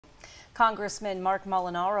Congressman Mark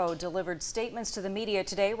Molinaro delivered statements to the media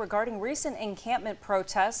today regarding recent encampment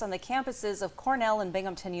protests on the campuses of Cornell and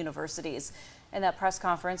Binghamton universities. In that press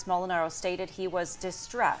conference, Molinaro stated he was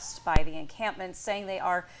distressed by the encampments, saying they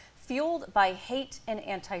are fueled by hate and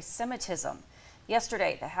anti-Semitism.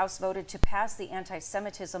 Yesterday, the House voted to pass the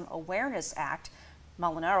Anti-Semitism Awareness Act.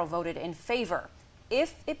 Molinaro voted in favor.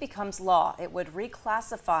 If it becomes law, it would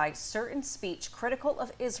reclassify certain speech critical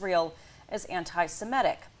of Israel as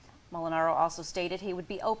anti-Semitic. Molinaro also stated he would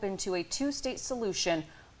be open to a two-state solution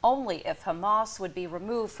only if Hamas would be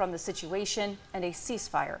removed from the situation and a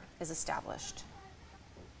ceasefire is established.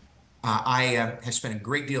 I have spent a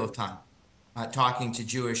great deal of time talking to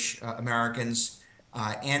Jewish Americans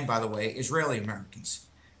and, by the way, Israeli Americans.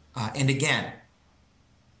 And again,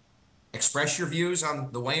 express your views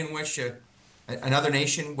on the way in which another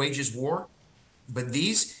nation wages war. But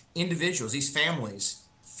these individuals, these families,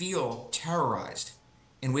 feel terrorized.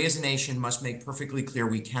 And we as a nation must make perfectly clear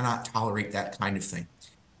we cannot tolerate that kind of thing.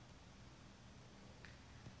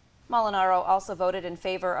 Molinaro also voted in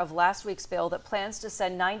favor of last week's bill that plans to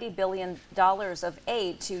send $90 billion of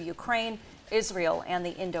aid to Ukraine, Israel, and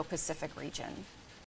the Indo-Pacific region.